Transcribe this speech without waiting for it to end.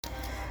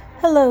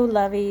Hello,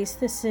 lovies.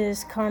 This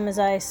is Karma's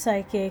Eye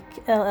Psychic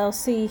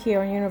LLC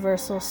here on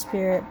Universal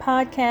Spirit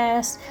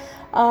Podcast.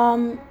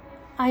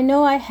 I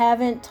know I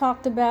haven't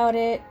talked about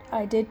it.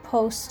 I did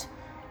post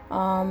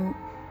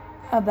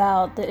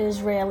about the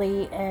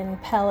Israeli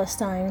and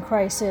Palestine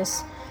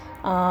crisis.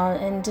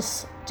 And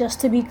just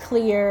to be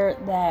clear,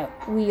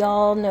 that we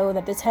all know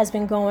that this has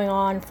been going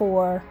on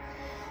for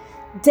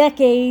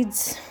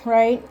decades,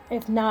 right?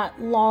 If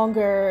not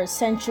longer,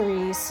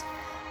 centuries.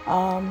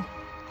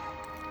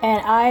 And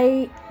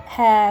I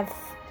have,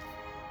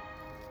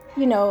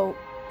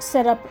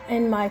 set up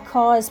in my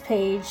cause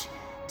page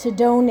to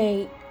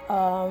donate,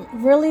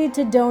 really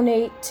to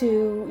donate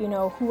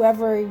to,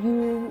 whoever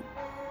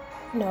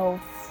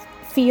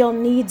feel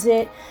needs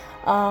it.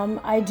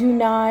 I do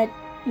not,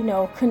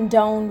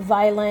 condone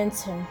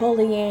violence and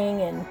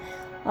bullying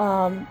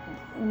and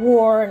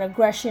war and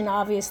aggression,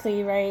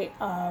 obviously, right?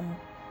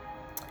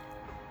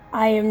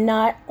 I am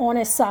not on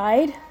a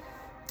side.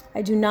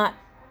 I do not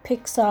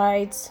pick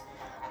sides.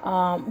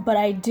 But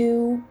I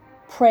do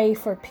pray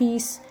for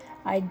peace.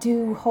 I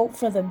do hope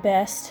for the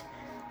best.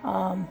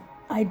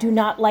 I do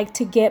not like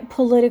to get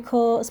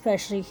political,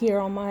 especially here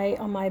on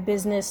my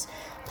business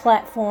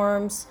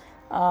platforms.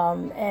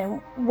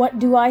 And what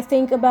do I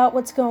think about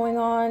what's going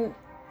on?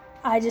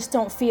 I just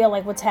don't feel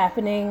like what's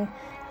happening.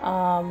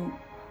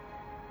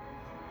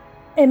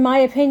 In my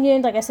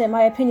opinion, like I said,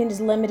 my opinion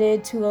is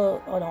limited to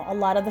a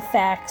lot of the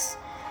facts.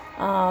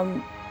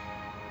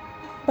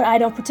 But I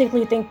don't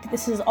particularly think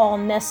this is all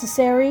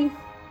necessary.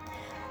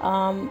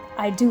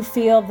 I do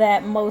feel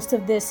that most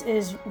of this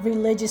is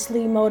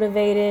religiously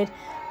motivated,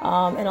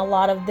 and a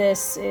lot of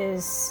this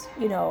is,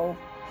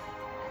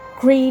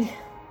 greed,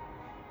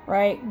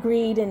 right?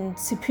 Greed and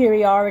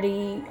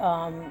superiority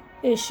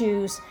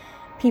issues,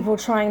 people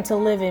trying to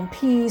live in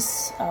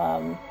peace,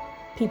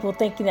 people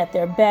thinking that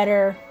they're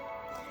better.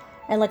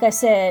 And like I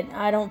said,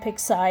 I don't pick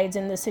sides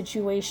in this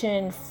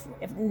situation.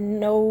 If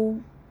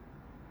no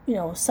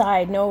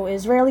side, no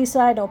Israeli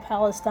side, no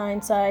Palestine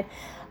side.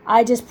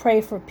 I just pray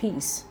for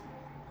peace,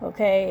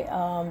 okay?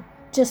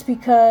 Just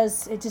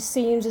because it just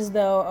seems as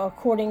though,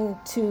 according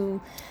to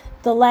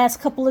the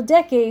last couple of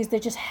decades, there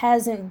just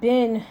hasn't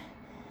been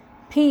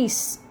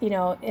peace,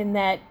 in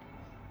that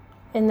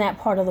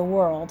part of the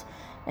world.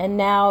 And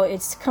now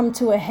it's come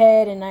to a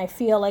head, and I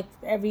feel like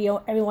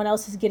everyone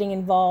else is getting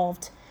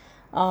involved,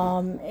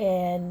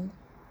 and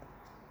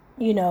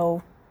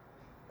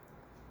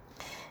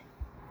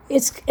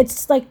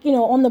It's like,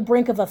 on the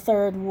brink of a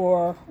third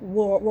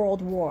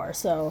world war.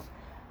 So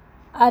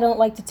I don't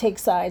like to take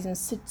sides in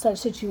such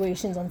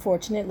situations,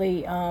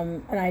 unfortunately.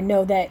 And I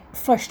know that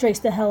frustrates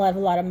the hell out of a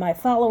lot of my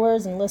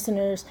followers and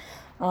listeners,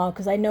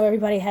 because I know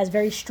everybody has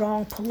very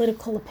strong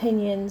political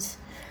opinions.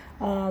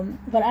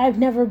 But I've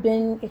never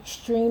been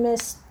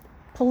extremist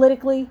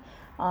politically.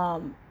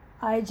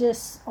 I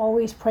just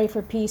always pray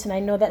for peace. And I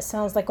know that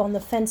sounds like on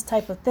the fence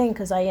type of thing,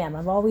 because I am.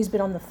 I've always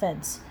been on the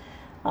fence.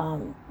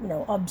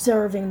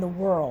 Observing the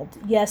world.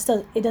 Yes,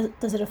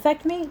 does it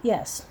affect me?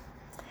 Yes.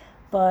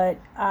 But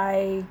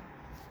I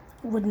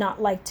would not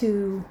like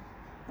to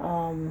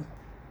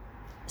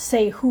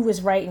say who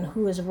is right and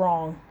who is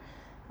wrong.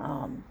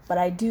 But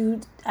I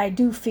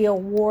do feel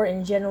war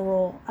in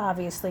general,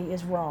 obviously,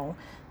 is wrong.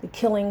 The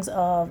killings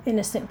of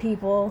innocent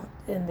people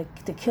and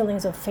the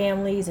killings of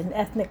families and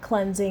ethnic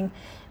cleansing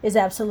is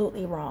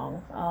absolutely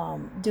wrong.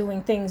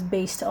 Doing things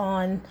based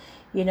on,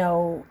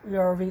 your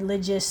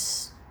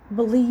religious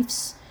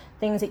beliefs,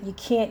 things that you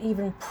can't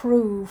even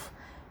prove.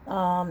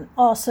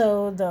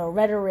 Also, the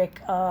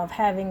rhetoric of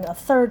having a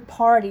third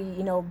party,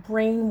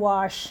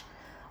 brainwash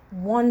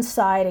one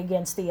side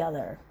against the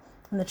other.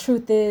 And the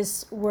truth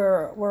is,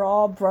 we're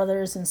all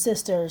brothers and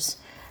sisters.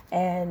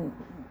 And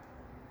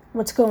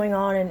what's going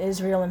on in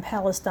Israel and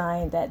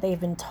Palestine, that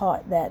they've been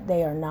taught that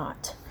they are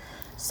not.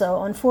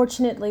 So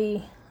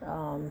unfortunately,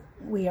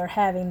 we are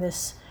having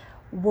this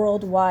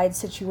worldwide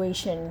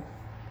situation.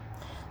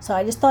 So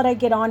I just thought I'd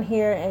get on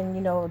here and,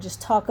 just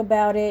talk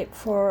about it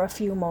for a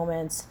few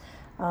moments,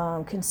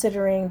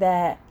 considering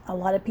that a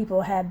lot of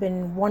people have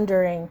been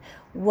wondering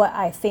what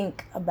I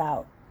think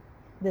about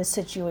this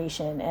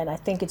situation. And I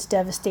think it's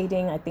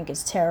devastating. I think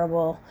it's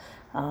terrible.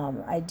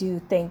 I do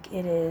think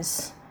it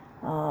is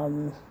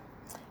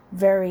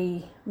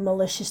very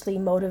maliciously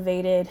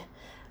motivated.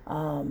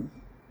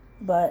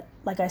 But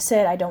like I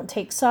said, I don't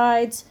take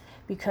sides,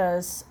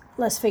 because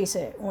let's face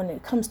it, when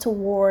it comes to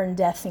war and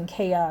death and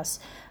chaos,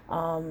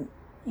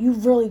 you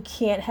really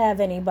can't have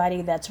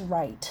anybody that's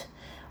right.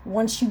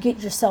 Once you get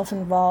yourself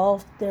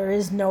involved, there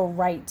is no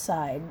right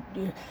side.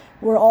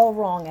 We're all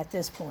wrong at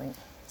this point.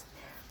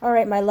 All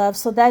right, my love.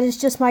 So that is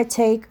just my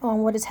take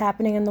on what is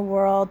happening in the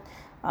world,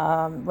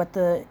 with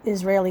the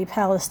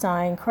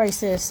Israeli-Palestine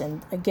crisis.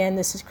 And again,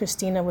 this is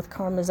Christina with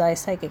Karma's Eye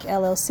Psychic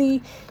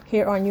LLC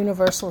here on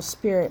Universal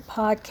Spirit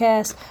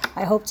Podcast.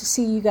 I hope to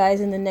see you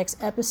guys in the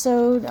next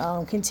episode,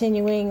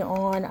 continuing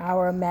on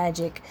our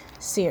magic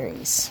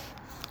series.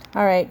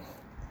 All right.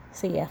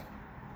 See ya.